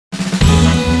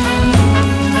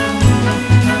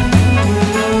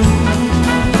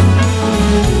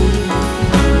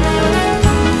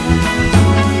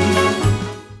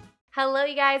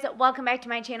guys, welcome back to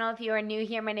my channel. If you are new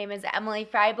here, my name is Emily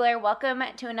Freybler. Welcome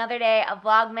to another day of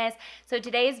Vlogmas. So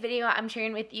today's video, I'm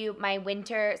sharing with you my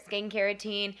winter skincare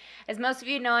routine. As most of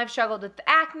you know, I've struggled with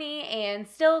acne and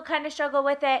still kind of struggle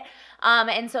with it.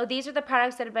 And so these are the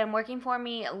products that have been working for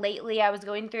me lately. I was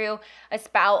going through a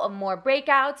spout of more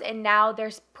breakouts and now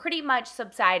they're pretty much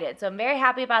subsided. So I'm very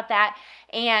happy about that.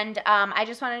 And I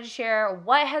just wanted to share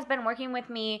what has been working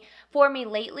for me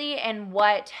lately and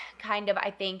what kind of,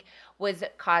 I think, was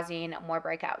causing more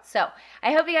breakouts. So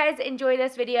I hope you guys enjoy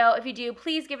this video. If you do,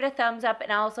 please give it a thumbs up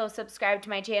and also subscribe to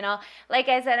my channel. Like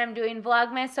I said, I'm doing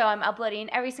Vlogmas, so I'm uploading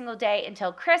every single day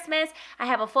until Christmas. I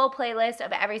have a full playlist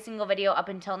of every single video up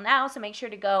until now, so make sure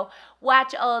to go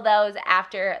watch all of those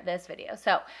after this video.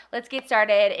 So let's get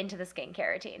started into the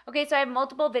skincare routine. Okay, so I have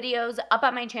multiple videos up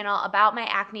on my channel about my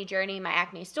acne journey, my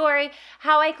acne story,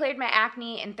 how I cleared my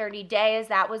acne in 30 days.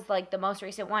 That was like the most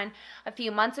recent one a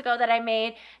few months ago that I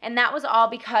made, and that was all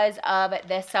because of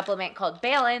this supplement called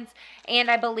Balance, and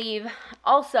I believe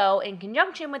also in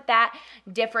conjunction with that,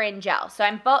 Differin Gel. So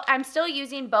I'm still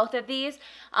using both of these.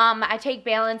 I take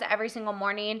Balance every single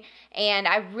morning, and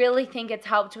I really think it's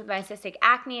helped with my cystic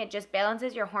acne. It just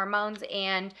balances your hormones,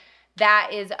 and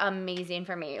that is amazing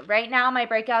for me. Right now, my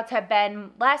breakouts have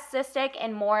been less cystic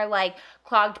and more like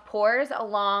clogged pores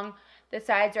along the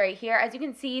sides right here. As you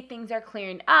can see, things are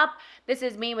clearing up. This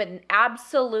is me with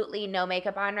absolutely no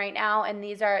makeup on right now, and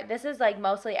this is like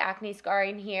mostly acne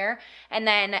scarring here, and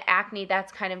then acne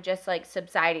that's kind of just like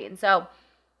subsiding. So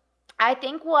I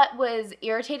think what was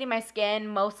irritating my skin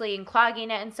mostly and clogging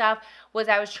it and stuff was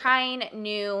I was trying a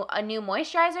new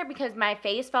moisturizer because my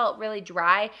face felt really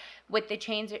dry with the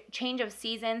change of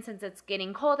season since it's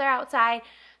getting colder outside.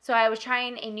 So I was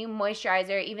trying a new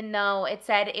moisturizer, even though it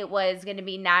said it was going to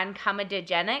be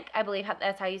non-comedogenic. I believe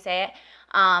that's how you say it.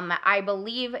 I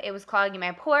believe it was clogging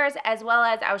my pores, as well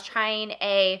as I was trying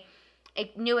a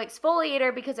new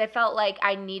exfoliator because I felt like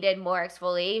I needed more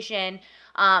exfoliation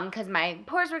because my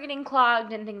pores were getting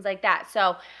clogged and things like that.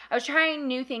 So I was trying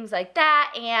new things like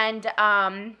that, and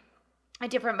a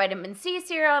different vitamin C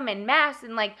serum and mask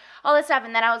and like all this stuff.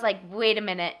 And then I was like, wait a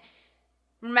minute.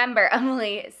 Remember,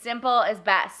 Emily, simple is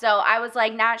best. So I was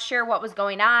like not sure what was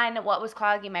going on, what was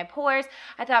clogging my pores.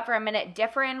 I thought for a minute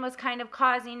Differin was kind of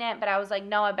causing it, but I was like,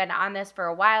 no, I've been on this for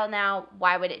a while now.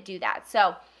 Why would it do that?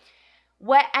 So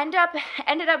what ended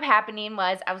up happening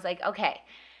was I was like, okay,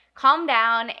 calm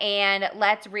down and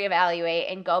let's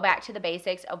reevaluate and go back to the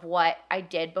basics of what I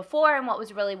did before and what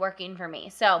was really working for me.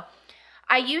 So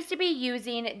I used to be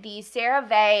using the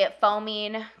Cerave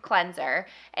foaming cleanser,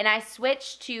 and I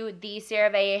switched to the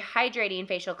Cerave hydrating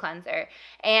facial cleanser.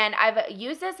 And I've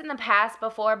used this in the past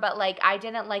before, but like I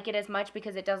didn't like it as much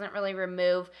because it doesn't really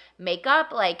remove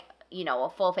makeup, like, you know, a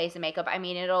full face of makeup. I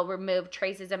mean, it'll remove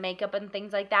traces of makeup and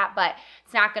things like that, but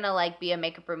it's not gonna like be a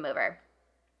makeup remover.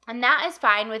 And that is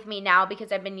fine with me now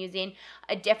because I've been using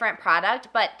a different product,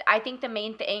 but I think the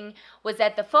main thing was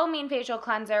that the foaming facial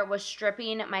cleanser was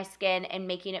stripping my skin and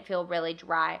making it feel really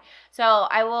dry. So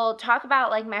I will talk about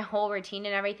like my whole routine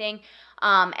and everything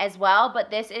as well,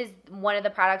 but this is one of the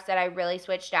products that I really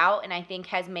switched out and I think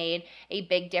has made a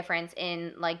big difference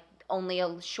in like only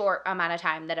a short amount of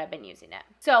time that I've been using it.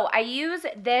 So I use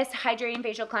this hydrating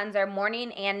facial cleanser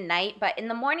morning and night, but in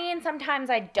the morning sometimes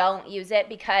I don't use it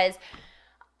because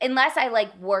unless I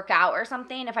like work out or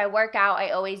something, if I work out,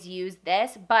 I always use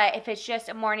this. But if it's just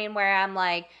a morning where I'm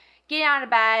like getting out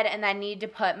of bed and I need to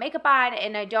put makeup on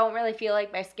and I don't really feel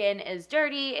like my skin is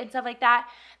dirty and stuff like that,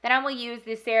 then I will use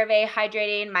the Cerave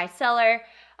Hydrating Micellar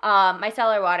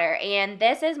water. And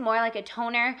this is more like a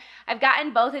toner. I've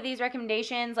gotten both of these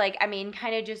recommendations, like, I mean,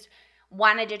 kind of just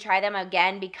wanted to try them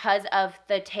again because of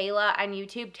the Taylor on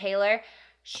YouTube, Taylor.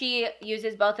 She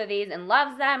uses both of these and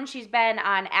loves them. She's been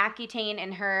on Accutane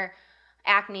and her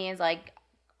acne is like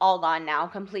all gone now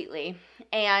completely.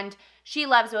 And she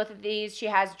loves both of these. She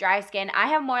has dry skin. I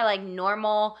have more like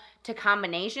normal to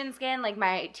combination skin. Like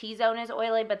my T-zone is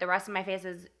oily, but the rest of my face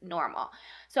is normal.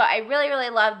 So I really,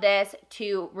 really love this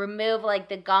to remove like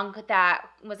the gunk that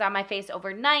was on my face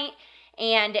overnight.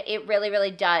 And it really,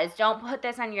 really does. Don't put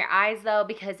this on your eyes though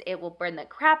because it will burn the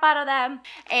crap out of them.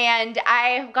 And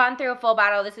I've gone through a full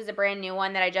bottle. This is a brand new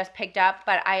one that I just picked up,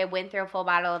 but I went through a full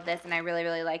bottle of this and I really,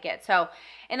 really like it. So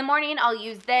in the morning, I'll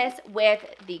use this with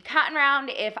the cotton round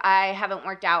if I haven't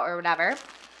worked out or whatever.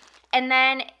 And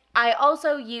then I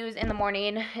also use in the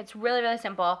morning, it's really, really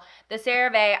simple, the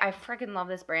Cerave. I freaking love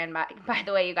this brand, by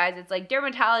the way, you guys. It's like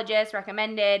dermatologist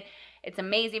recommended. It's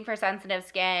amazing for sensitive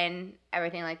skin,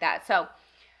 everything like that. So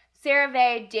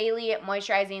Cerave Daily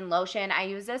Moisturizing Lotion. I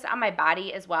use this on my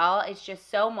body as well. It's just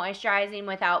so moisturizing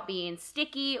without being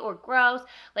sticky or gross.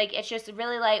 Like, it's just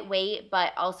really lightweight,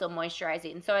 but also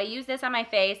moisturizing. So I use this on my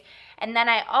face. And then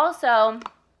I also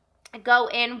go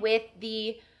in with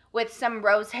some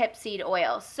Rosehip Seed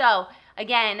Oil. So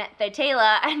again,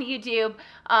 Tayla on YouTube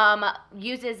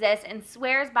uses this and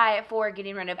swears by it for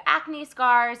getting rid of acne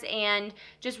scars and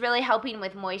just really helping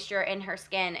with moisture in her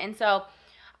skin. And so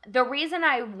the reason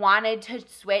I wanted to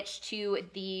switch to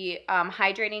the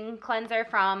hydrating cleanser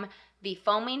from the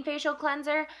foaming facial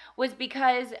cleanser was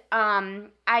because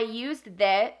I used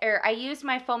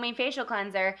my foaming facial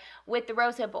cleanser with the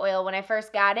rosehip oil when I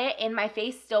first got it, and my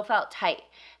face still felt tight.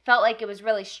 Felt like it was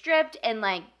really stripped and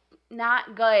like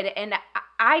not good. And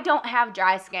I don't have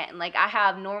dry skin. Like, I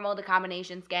have normal to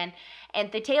combination skin,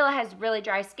 and Tayla has really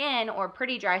dry skin or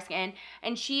pretty dry skin,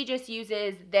 and she just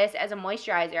uses this as a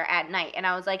moisturizer at night. And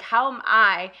I was like, how am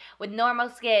I with normal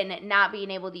skin not being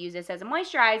able to use this as a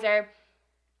moisturizer?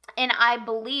 And I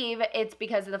believe it's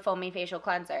because of the foaming facial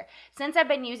cleanser. Since I've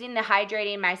been using the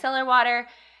hydrating micellar water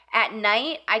at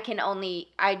night, I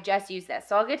just use this.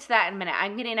 So I'll get to that in a minute.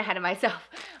 I'm getting ahead of myself.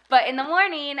 But in the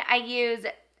morning, I use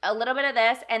a little bit of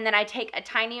this, and then I take a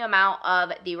tiny amount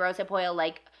of the rosehip oil,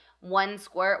 like one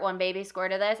baby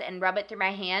squirt of this, and rub it through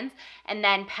my hands, and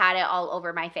then pat it all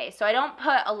over my face. So I don't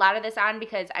put a lot of this on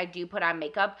because I do put on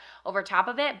makeup over top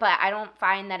of it, but I don't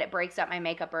find that it breaks up my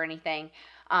makeup or anything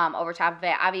over top of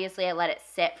it. Obviously, I let it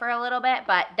sit for a little bit,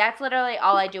 but that's literally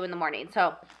all I do in the morning.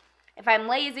 So if I'm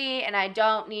lazy and I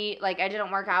don't need, like, I didn't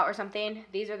work out or something,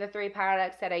 these are the 3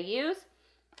 products that I use.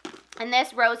 And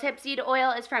this Rosehip Seed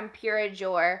Oil is from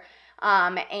Pure,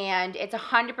 and it's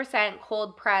 100%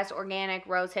 cold pressed organic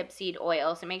rosehip seed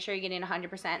oil. So make sure you're getting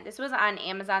 100%. This was on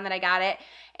Amazon that I got it,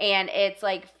 and it's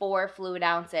like 4 fluid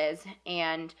ounces,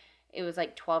 and it was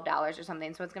like $12 or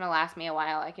something. So it's going to last me a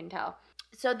while, I can tell.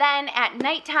 So then at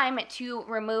nighttime, to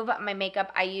remove my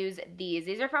makeup, I use these.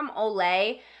 These are from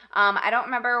Olay. I don't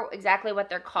remember exactly what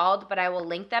they're called, but I will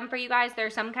link them for you guys. They're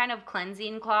some kind of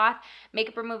cleansing cloth,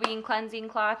 makeup removing cleansing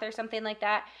cloth or something like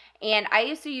that. And I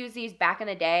used to use these back in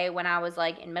the day when I was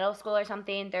like in middle school or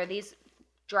something. They're these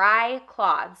dry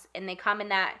cloths, and they come in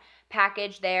that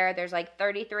package there. There's like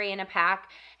 33 in a pack,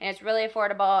 and it's really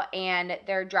affordable, and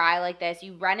they're dry like this.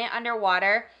 You run it under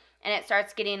water, and it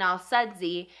starts getting all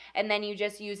sudsy, and then you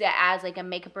just use it as like a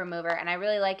makeup remover. And I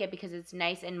really like it because it's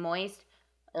nice and moist.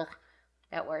 Ugh,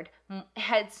 that word.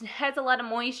 Has a lot of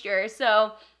moisture,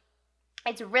 so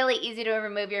it's really easy to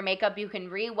remove your makeup. You can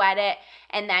re-wet it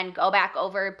and then go back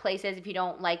over places if you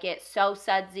don't like it so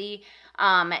sudsy.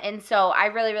 And so I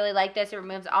really, really like this. It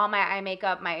removes all my eye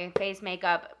makeup, my face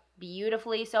makeup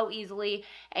beautifully, so easily,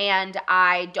 and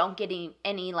I don't get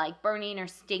any like burning or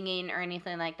stinging or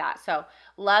anything like that. So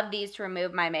love these to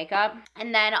remove my makeup.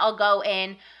 And then I'll go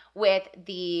in with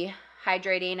the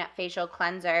hydrating facial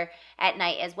cleanser at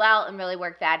night as well and really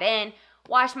work that in.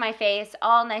 Wash my face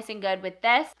all nice and good with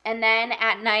this. And then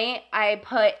at night, I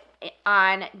put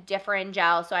on Differin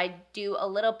Gel. So I do a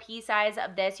little pea size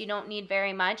of this. You don't need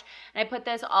very much. And I put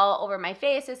this all over my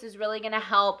face. This is really going to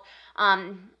help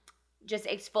just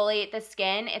exfoliate the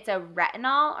skin. It's a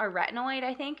retinol or retinoid,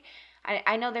 I think.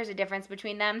 I know there's a difference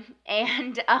between them.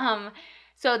 And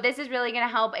so this is really going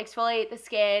to help exfoliate the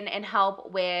skin and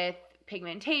help with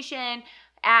pigmentation,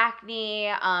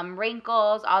 acne,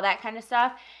 wrinkles, all that kind of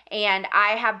stuff. And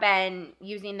I have been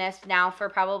using this now for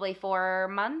probably 4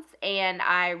 months, and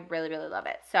I really, really love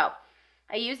it. So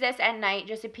I use this at night,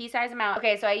 just a pea-sized amount.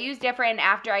 Okay, so I use Differin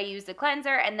after I use the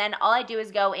cleanser, and then all I do is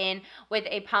go in with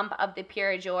a pump of the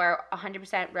Pure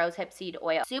 100% Rosehip Seed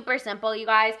Oil. Super simple, you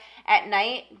guys. At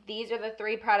night, these are the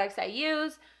 3 products I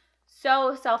use.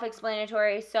 So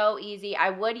self-explanatory, so easy. I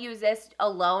would use this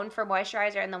alone for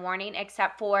moisturizer in the morning,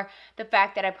 except for the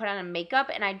fact that I put on a makeup,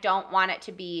 and I don't want it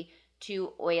to be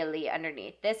too oily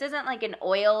underneath. This isn't like an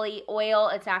oily oil.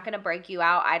 It's not going to break you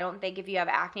out. I don't think if you have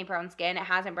acne prone skin. It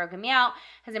hasn't broken me out.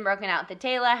 Hasn't broken out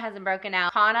Tayla. Hasn't broken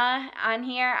out Hannah on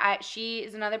here. She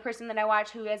is another person that I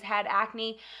watch who has had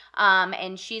acne.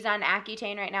 And she's on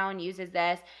Accutane right now and uses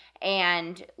this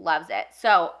and loves it.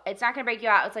 So it's not going to break you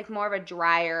out. It's like more of a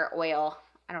drier oil.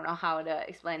 I don't know how to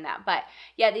explain that. But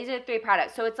yeah, these are the 3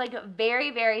 products. So it's like a very,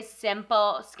 very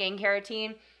simple skincare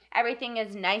routine. Everything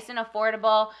is nice and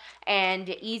affordable and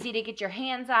easy to get your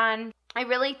hands on. I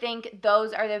really think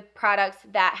those are the products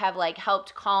that have like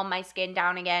helped calm my skin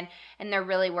down again, and they're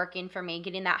really working for me,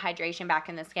 getting that hydration back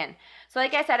in the skin. So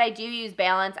like I said, I do use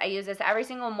Balance. I use this every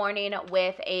single morning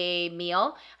with a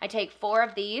meal. I take 4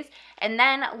 of these, and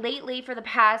then lately for the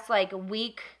past like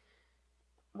week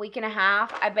week and a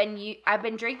half, I've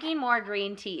been drinking more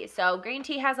green tea. So green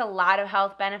tea has a lot of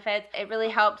health benefits. It really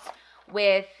helps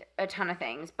with a ton of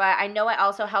things, but I know it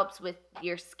also helps with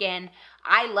your skin.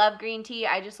 I love green tea.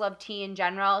 I just love tea in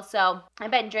general. So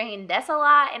I've been drinking this a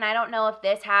lot, and I don't know if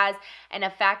this has an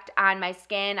effect on my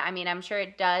skin. I mean, I'm sure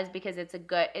it does because it's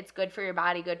good for your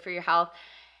body, good for your health.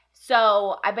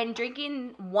 So I've been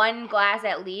drinking 1 glass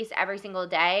at least every single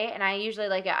day, and I usually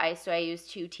like it iced, so I use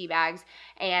 2 tea bags.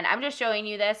 And I'm just showing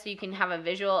you this so you can have a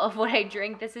visual of what I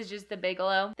drink. This is just the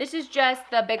Bigelow. This is just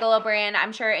the Bigelow brand.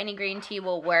 I'm sure any green tea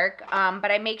will work, but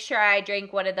I make sure I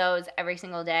drink one of those every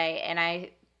single day, and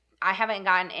I haven't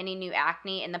gotten any new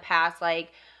acne in the past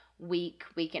like week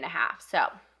and a half. So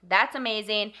that's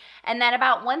amazing. And then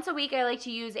about once a week, I like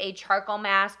to use a charcoal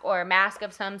mask or a mask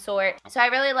of some sort. So I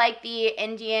really like the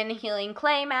Indian Healing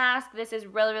Clay Mask. This is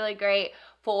really, really great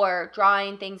for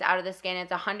drawing things out of the skin.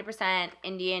 It's 100%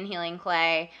 Indian Healing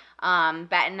Clay,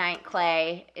 bentonite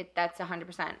clay. That's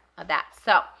 100% of that.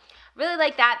 So really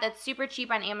like that. That's super cheap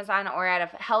on Amazon or at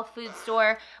a health food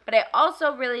store. But I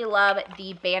also really love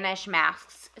the Banish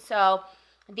masks. So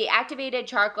the activated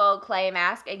charcoal clay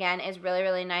mask, again, is really,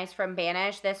 really nice from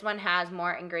Banish. This one has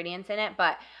more ingredients in it,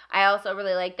 but I also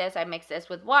really like this. I mix this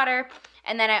with water.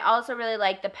 And then I also really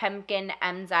like the pumpkin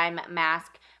enzyme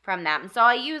mask from them. So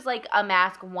I use like a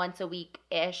mask once a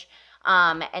week-ish.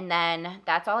 And then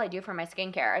that's all I do for my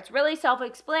skincare. It's really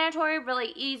self-explanatory,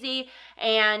 really easy,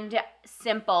 and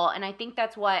simple. And I think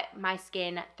that's what my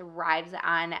skin thrives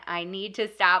on. I need to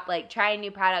stop like trying new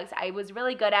products. I was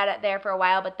really good at it there for a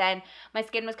while, but then my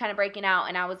skin was kind of breaking out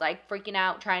and I was like freaking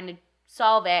out trying to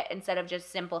solve it instead of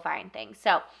just simplifying things.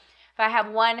 So if I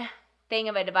have one thing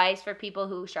of advice for people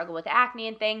who struggle with acne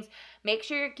and things, make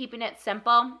sure you're keeping it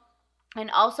simple. And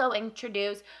also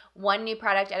introduce one new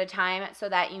product at a time so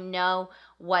that you know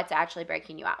what's actually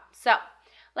breaking you out. So,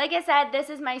 like I said, this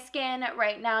is my skin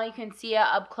right now. You can see it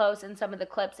up close in some of the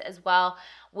clips as well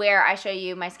where I show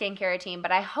you my skincare routine.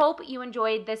 But I hope you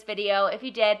enjoyed this video. If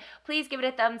you did, please give it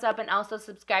a thumbs up and also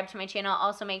subscribe to my channel.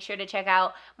 Also, make sure to check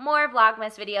out more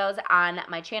Vlogmas videos on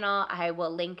my channel. I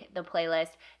will link the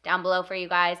playlist down below for you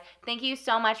guys. Thank you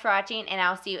so much for watching, and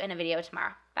I'll see you in a video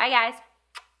tomorrow. Bye, guys.